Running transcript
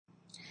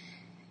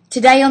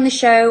Today on the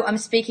show, I'm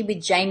speaking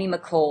with Jaime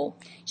McCall.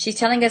 She's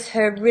telling us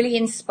her really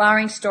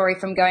inspiring story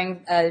from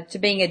going to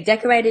being a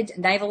decorated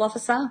naval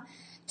officer,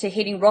 to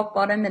hitting rock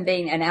bottom and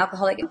being an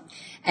alcoholic,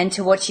 and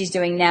to what she's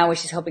doing now where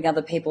she's helping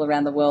other people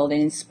around the world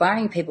and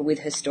inspiring people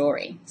with her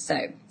story.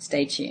 So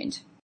stay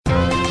tuned.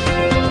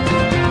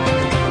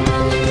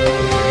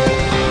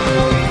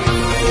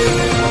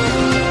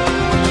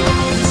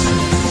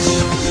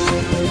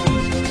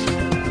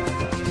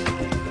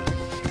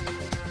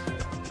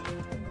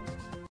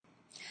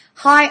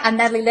 Hi, I'm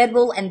Natalie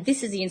Ledwell, and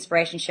this is The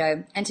Inspiration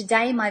Show. And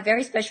today, my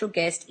very special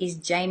guest is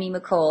Jaime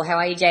McCall. How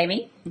are you,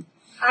 Jaime?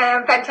 I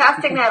am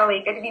fantastic,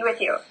 Natalie. Good to be with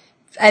you.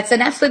 It's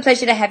an absolute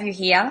pleasure to have you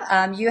here.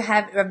 You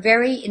have a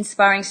very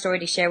inspiring story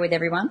to share with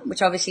everyone,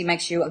 which obviously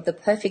makes you the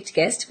perfect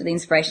guest for The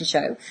Inspiration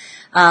Show.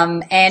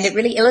 And it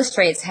really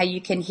illustrates how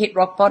you can hit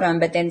rock bottom,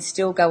 but then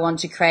still go on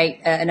to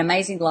create an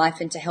amazing life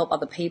and to help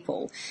other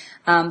people.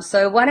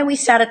 So why don't we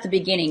start at the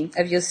beginning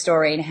of your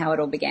story and how it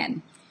all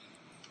began?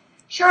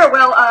 Sure.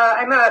 Well,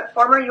 I'm a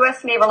former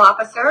US Naval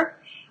Officer,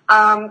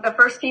 the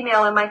first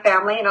female in my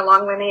family in a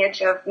long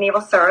lineage of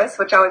naval service,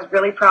 which I was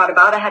really proud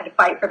about. I had to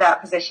fight for that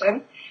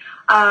position.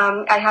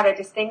 I had a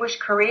distinguished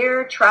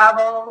career,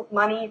 travel,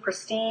 money,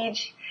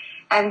 prestige,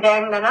 and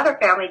then another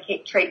family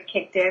trait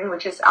kicked in,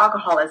 which is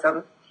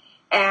alcoholism.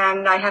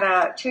 And I had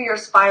a 2-year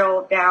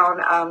spiral down.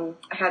 I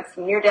had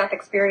some near-death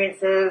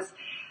experiences,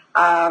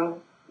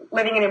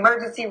 living in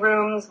emergency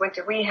rooms, went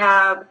to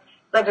rehab,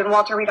 lived in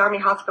Walter Reed Army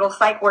Hospital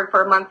psych ward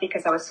for a month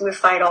because I was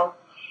suicidal.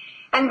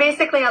 And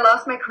basically I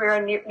lost my career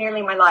and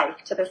nearly my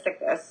life to the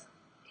sickness.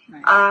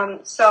 Right.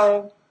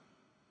 So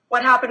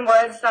what happened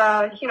was,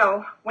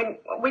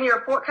 when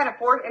you're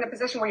in a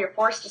position where you're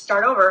forced to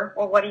start over,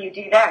 well, what do you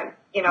do then?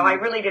 I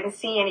really didn't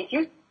see any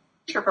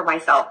future for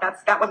myself.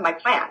 That was my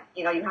plan.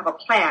 You have a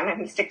plan and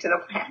you stick to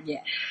the plan.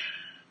 Yeah.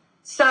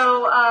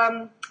 So,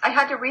 I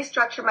had to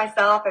restructure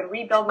myself and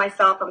rebuild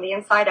myself from the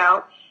inside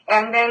out.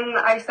 And then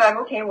I said,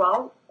 okay,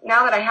 well,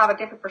 now that I have a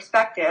different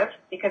perspective,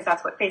 because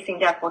that's what facing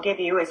death will give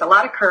you, is a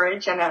lot of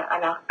courage and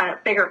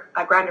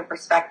a grander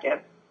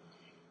perspective.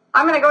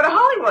 I'm going to go to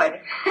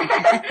Hollywood.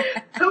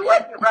 Who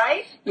wouldn't,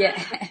 right?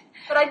 Yeah.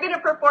 But I've been a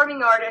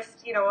performing artist,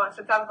 since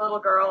I was a little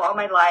girl all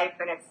my life,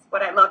 and it's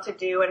what I love to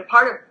do. And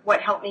part of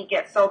what helped me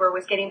get sober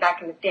was getting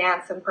back into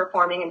dance and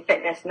performing and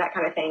fitness and that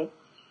kind of thing,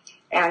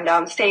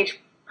 and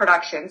stage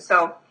production.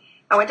 So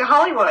I went to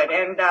Hollywood,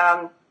 and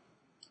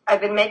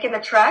I've been making the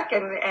trek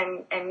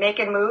and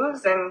making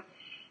moves, and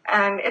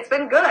it's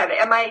been good.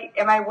 Am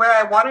I where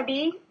I want to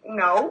be?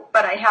 No,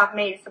 but I have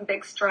made some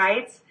big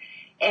strides,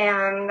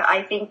 and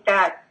I think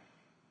that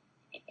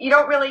you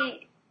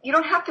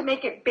don't have to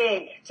make it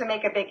big to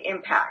make a big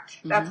impact.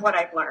 That's what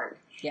I've learned.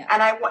 Yeah.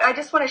 And I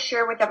just want to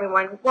share with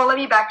everyone, well, let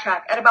me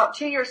backtrack. At about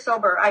 2 years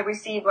sober, I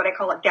received what I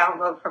call a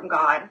download from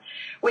God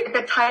with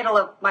the title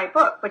of my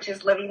book, which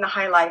is Living the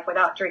High Life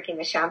Without Drinking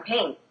the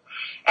Champagne.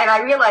 And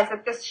I realized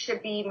that this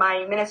should be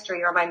my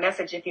ministry or my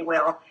message, if you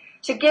will,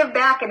 to give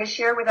back and to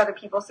share with other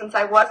people, since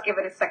I was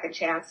given a second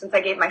chance, since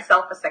I gave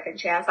myself a second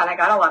chance and I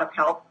got a lot of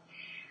help,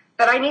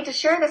 that I need to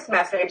share this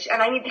message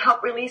and I need to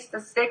help release the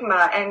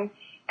stigma and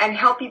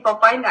help people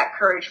find that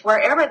courage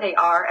wherever they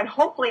are. And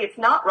hopefully it's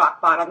not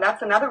rock bottom.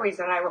 That's another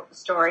reason I wrote the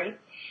story,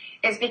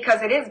 is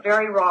because it is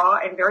very raw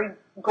and very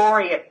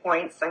gory at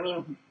points. I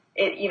mean,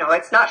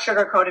 it's not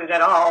sugar-coated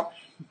at all.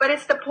 But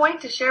it's the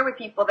point to share with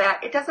people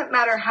that it doesn't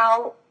matter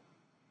how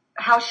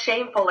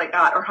shameful it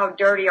got or how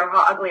dirty or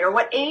how ugly or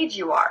what age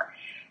you are.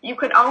 You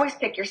can always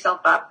pick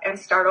yourself up and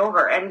start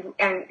over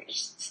and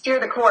steer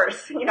the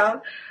course, Yeah.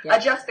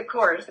 Adjust the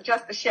course,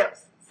 adjust the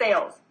ship's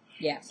sails.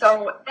 Yeah.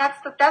 So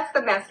that's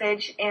the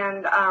message,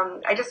 and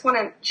I just want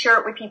to share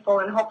it with people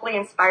and hopefully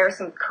inspire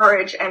some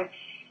courage and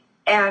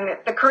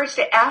the courage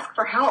to ask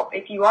for help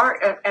if you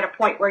are at a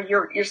point where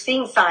you're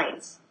seeing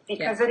signs,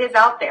 because it is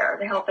out there.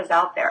 The help is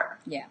out there.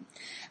 Yeah.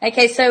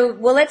 Okay. So,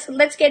 well, let's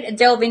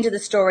delve into the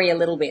story a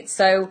little bit.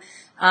 So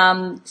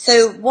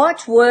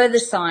what were the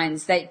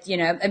signs that,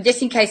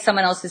 just in case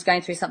someone else is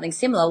going through something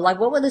similar, like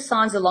what were the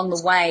signs along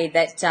the way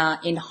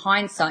that, in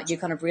hindsight, you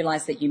kind of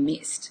realized that you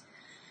missed?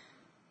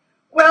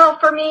 Well,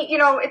 for me,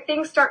 if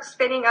things start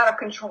spinning out of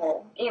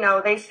control,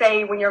 they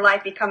say when your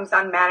life becomes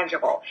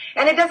unmanageable.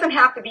 And it doesn't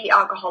have to be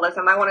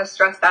alcoholism. I want to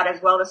stress that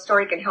as well. The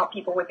story can help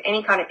people with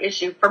any kind of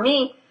issue. For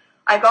me,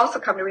 I've also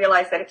come to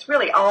realize that it's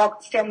really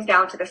all stems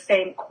down to the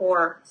same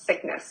core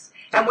sickness.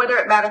 And whether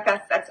it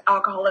manifests as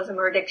alcoholism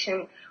or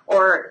addiction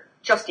or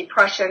just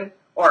depression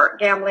or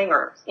gambling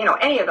or,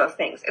 any of those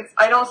things,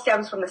 it all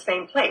stems from the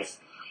same place.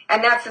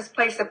 And that's this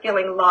place of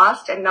feeling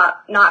lost and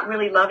not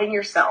really loving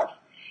yourself.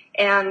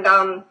 And,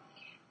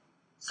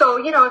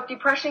 so, if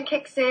depression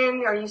kicks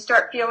in or you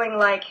start feeling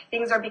like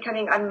things are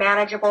becoming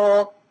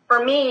unmanageable,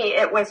 for me,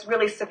 it was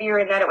really severe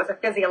in that it was a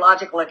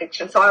physiological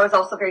addiction. So I was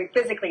also very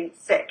physically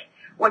sick,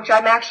 which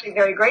I'm actually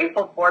very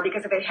grateful for,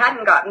 because if it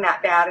hadn't gotten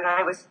that bad and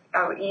I was,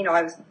 I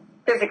was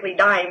physically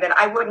dying, then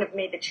I wouldn't have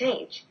made the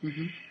change.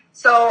 Mm-hmm.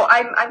 So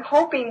I'm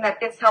hoping that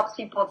this helps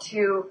people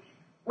to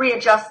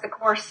readjust the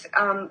course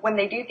when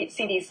they do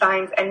see these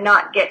signs and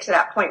not get to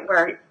that point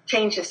where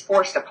change is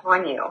forced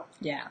upon you.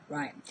 Yeah,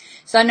 right.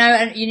 So I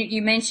know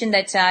you mentioned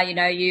that,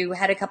 you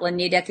had a couple of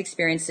near-death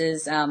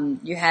experiences.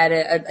 You had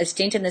a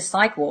stint in the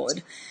psych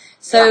ward.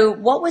 So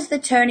what was the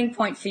turning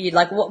point for you?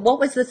 Like, what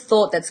was the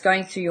thought that's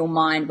going through your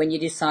mind when you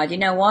decide, you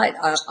know what,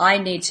 I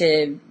need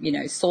to,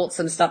 sort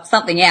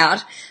something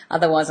out,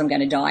 otherwise I'm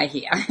going to die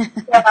here?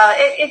 Yeah,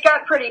 it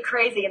got pretty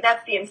crazy, and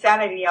that's the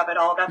insanity of it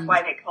all. That's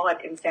why they call it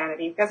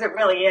insanity, because it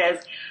really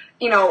is,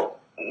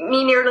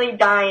 me nearly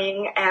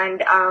dying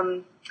and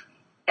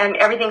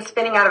everything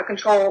spinning out of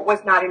control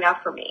was not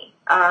enough for me.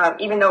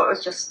 Even though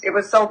it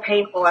was so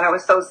painful and I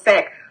was so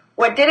sick.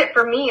 What did it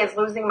for me is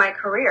losing my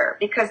career,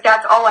 because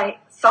that's all I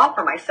saw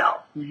for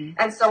myself. Mm-hmm.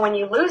 And so when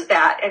you lose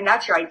that and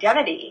that's your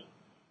identity,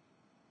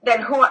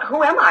 then who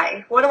am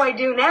I? What do I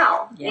do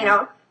now?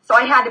 Yeah. So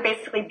I had to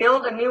basically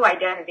build a new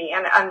identity,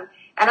 and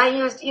I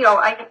used,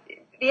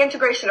 the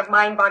integration of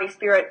mind, body,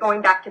 spirit,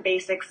 going back to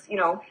basics,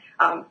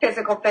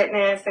 physical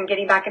fitness and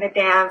getting back into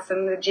dance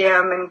and the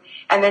gym,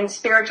 and then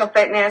spiritual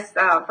fitness.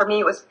 For me,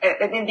 it was,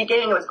 in the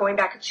beginning, it was going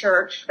back to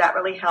church. That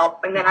really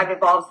helped. And then I've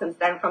evolved since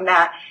then from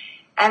that.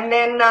 And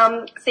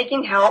then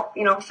seeking help,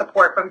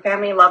 support from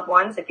family and loved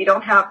ones. If you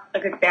don't have a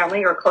good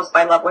family or close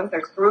by loved ones,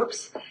 there's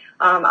groups.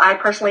 I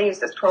personally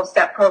used this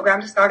 12-step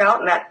program to start out,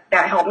 and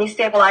that helped me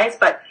stabilize.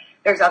 But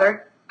there's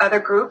other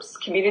groups,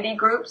 community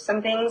groups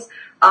and things.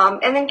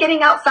 And then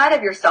getting outside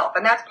of yourself.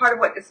 And that's part of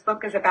what this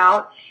book is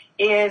about,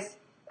 is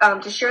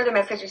to share the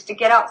messages, to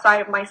get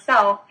outside of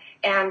myself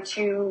and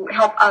to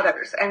help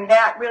others. And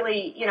that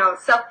really,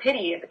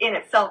 self-pity in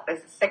itself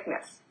is a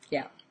sickness.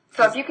 Yeah.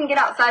 So if you can get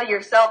outside of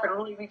yourself and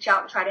really reach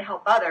out and try to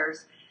help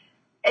others,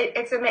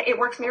 it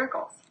works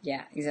miracles.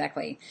 Yeah,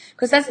 exactly.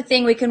 Because that's the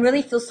thing, we can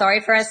really feel sorry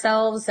for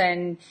ourselves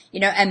and,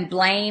 and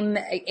blame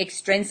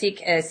extrinsic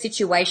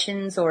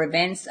situations or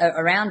events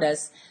around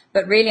us.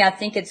 But really, I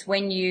think it's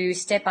when you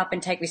step up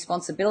and take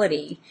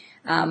responsibility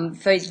for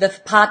the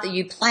part that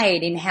you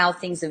played in how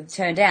things have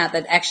turned out,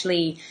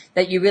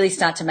 that you really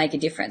start to make a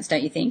difference,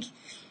 don't you think?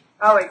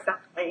 Oh,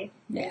 exactly.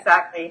 Yeah.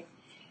 Exactly.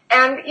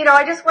 And,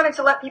 I just wanted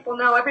to let people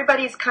know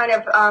everybody's kind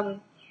of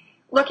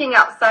looking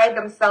outside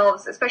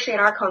themselves, especially in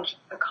our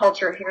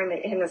culture here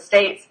in the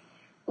States,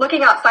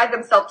 looking outside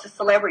themselves to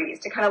celebrities,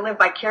 to kind of live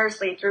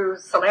vicariously through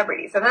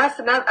celebrities. And that's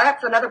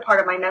another part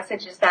of my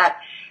message, is that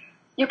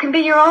you can be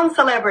your own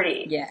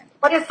celebrity. Yeah.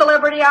 What is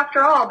celebrity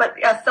after all but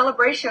a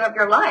celebration of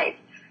your life?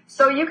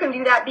 So you can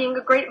do that being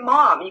a great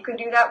mom. You can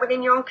do that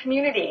within your own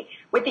community.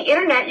 With the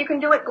internet, you can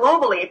do it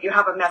globally if you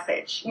have a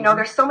message.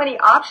 There's so many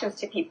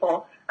options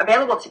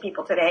available to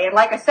people today. And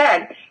like I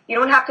said, you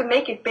don't have to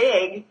make it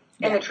big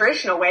in the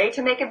traditional way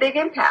to make a big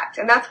impact.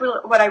 And that's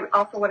what I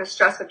also want to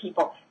stress with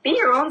people. Be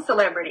your own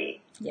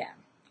celebrity. Yeah,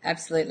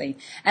 absolutely.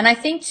 And I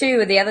think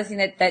too, the other thing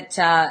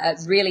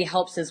that really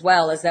helps as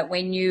well is that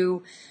when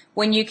you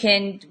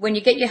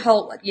get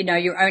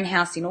your own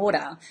house in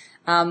order,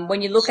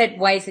 when you look at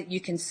ways that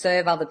you can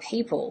serve other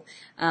people,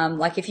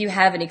 like if you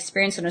have an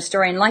experience or a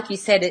story, and like you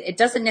said, it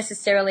doesn't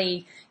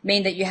necessarily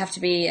mean that you have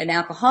to be an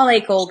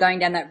alcoholic or going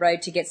down that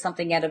road to get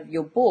something out of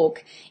your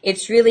book.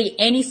 It's really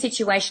any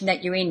situation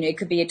that you're in. It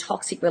could be a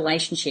toxic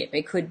relationship.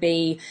 It could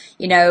be,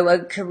 a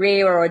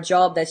career or a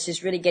job that's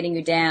just really getting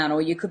you down, or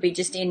you could be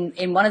just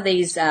in one of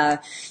these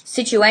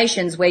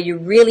situations where you're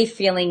really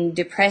feeling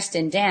depressed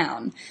and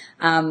down.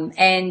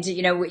 And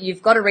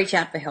you've got to reach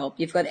out for help.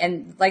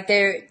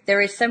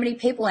 There are so many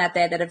people out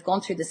there that have gone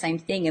through the same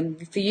thing,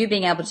 and for you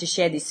being able to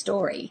share this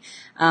story,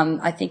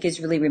 I think is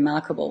really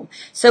remarkable.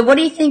 So what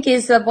do you think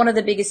is one of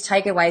the biggest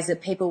takeaways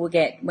that people will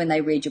get when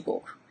they read your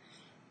book?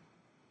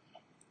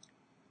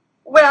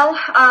 Well,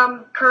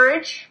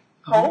 courage,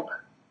 hope.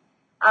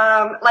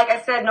 Like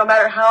I said, no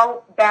matter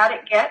how bad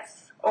it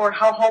gets or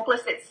how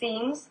hopeless it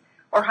seems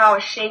or how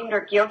ashamed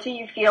or guilty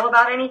you feel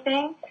about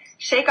anything,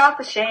 shake off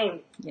the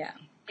shame. Yeah.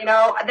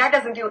 That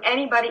doesn't do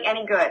anybody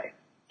any good.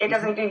 It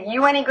doesn't do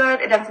you any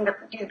good. It doesn't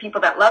do the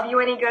people that love you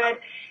any good.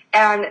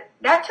 And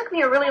that took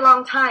me a really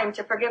long time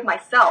to forgive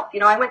myself.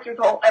 I went through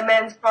the whole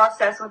amends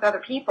process with other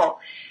people,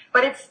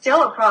 but it's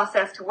still a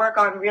process to work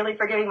on really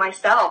forgiving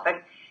myself.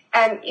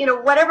 And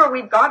whatever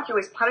we've gone through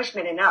is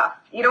punishment enough.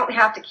 You don't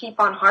have to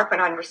keep on harping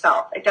on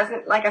yourself. It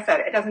doesn't, like I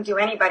said, it doesn't do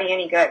anybody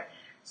any good.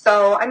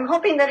 So I'm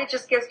hoping that it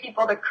just gives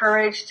people the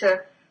courage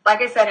to, like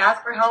I said,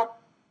 ask for help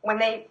when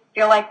they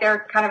feel like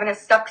they're kind of in a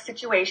stuck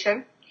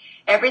situation.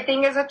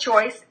 Everything is a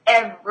choice.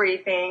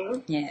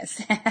 Everything.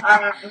 Yes.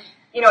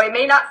 It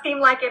may not seem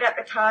like it at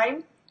the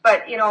time,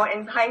 but, in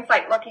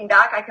hindsight, looking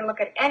back, I can look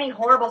at any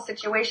horrible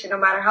situation, no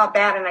matter how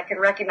bad, and I can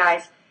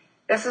recognize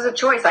this is a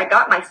choice. I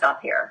got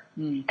myself here.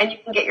 And you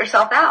can get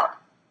yourself out.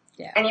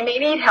 Yeah. And you may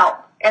need help,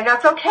 and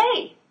that's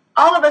okay.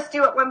 All of us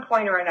do at one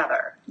point or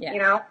another,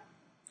 Yeah.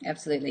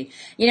 Absolutely.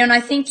 And I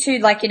think too,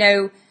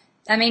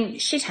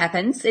 shit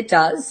happens. It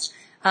does.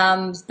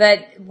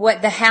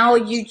 But how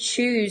you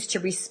choose to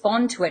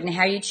respond to it and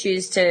how you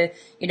choose to,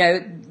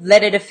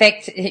 let it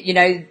affect,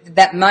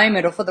 that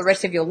moment or for the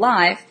rest of your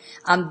life,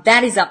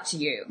 that is up to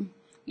you,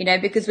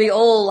 because we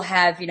all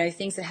have,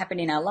 things that happen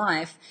in our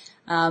life.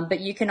 But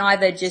you can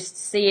either just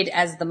see it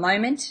as the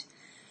moment,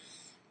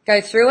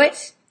 go through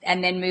it,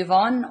 and then move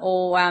on,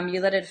 or you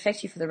let it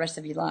affect you for the rest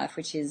of your life,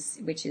 which is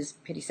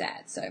pretty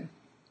sad. So,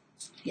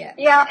 yeah.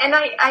 Yeah, and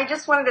I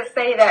just wanted to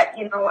say that,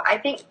 I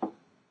think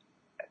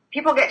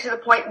people get to the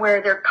point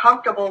where they're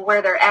comfortable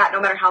where they're at, no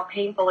matter how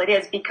painful it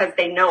is, because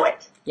they know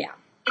it. Yeah.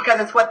 Because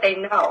it's what they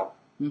know.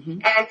 Mm-hmm.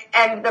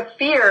 And the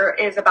fear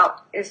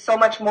is so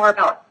much more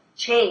about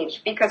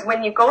change, because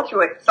when you go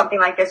through something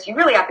like this, you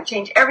really have to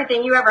change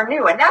everything you ever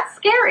knew, and that's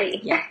scary.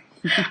 Yeah.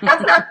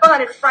 That's not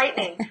fun. It's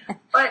frightening.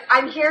 But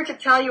I'm here to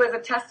tell you as a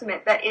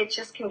testament that it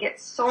just can get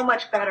so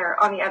much better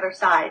on the other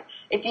side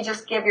if you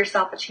just give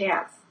yourself a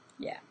chance.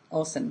 Yeah,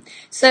 awesome.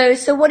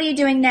 So what are you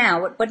doing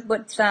now?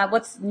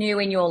 What's new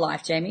in your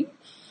life, Jaime?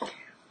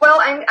 Well,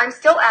 I'm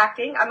still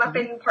acting. I'm up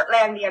in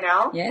Portlandia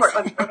now. Yes.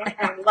 Portland, and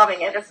I'm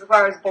loving it. This is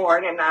where I was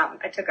born, and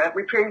I took a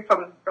reprieve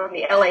from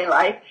the LA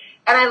life,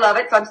 and I love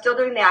it. So I'm still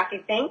doing the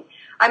acting thing.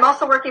 I'm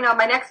also working on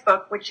my next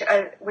book, which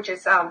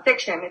is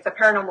fiction. It's a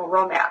paranormal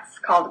romance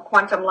called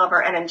Quantum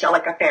Lover and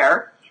Angelic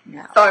Affair.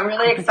 Yeah. So I'm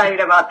really excited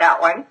about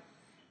that one.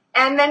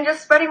 And then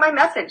just spreading my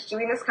message,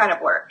 doing this kind of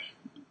work.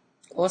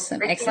 Awesome.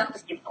 Reaching Excellent. out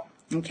to people.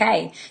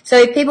 Okay. So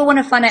if people want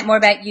to find out more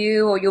about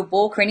you or your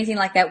book or anything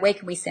like that, where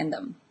can we send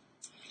them?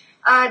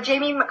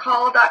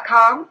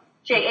 JamieMcCall.com,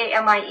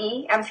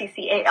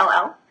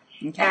 JAMIEMCCALL.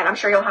 Okay. And I'm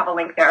sure you'll have a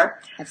link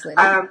there.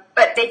 Absolutely.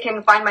 But they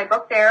can find my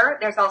book there.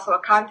 There's also a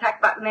contact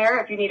button there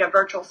if you need a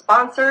virtual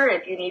sponsor,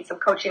 if you need some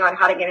coaching on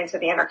how to get into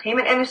the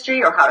entertainment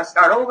industry or how to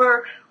start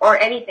over or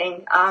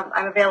anything.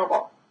 I'm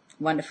available.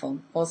 Wonderful.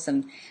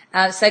 Awesome.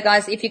 So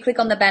guys, if you click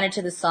on the banner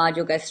to the side,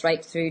 you'll go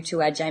straight through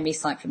to Jaime's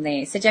site from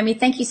there. So Jaime,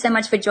 thank you so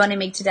much for joining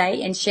me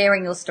today and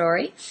sharing your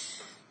story.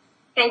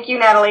 Thank you,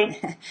 Natalie.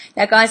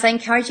 Now, guys, I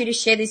encourage you to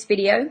share this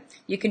video.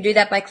 You can do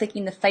that by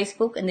clicking the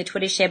Facebook and the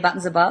Twitter share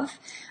buttons above.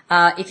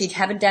 If you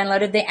haven't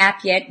downloaded the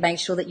app yet, make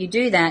sure that you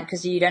do that,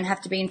 because you don't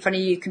have to be in front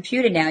of your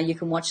computer now. You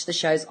can watch the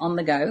shows on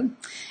the go.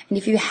 And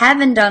if you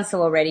haven't done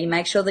so already,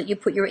 make sure that you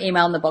put your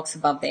email in the box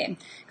above there,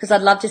 because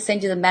I'd love to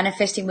send you the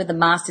Manifesting with the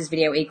Masters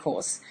video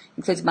e-course.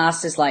 Includes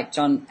masters like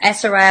John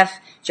Assaraf,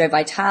 Joe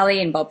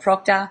Vitale, and Bob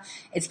Proctor.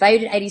 It's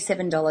valued at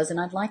 $87,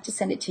 and I'd like to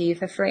send it to you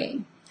for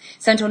free.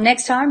 So until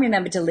next time,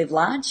 remember to live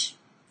large,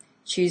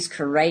 choose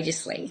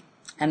courageously,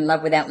 and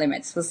love without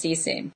limits. We'll see you soon.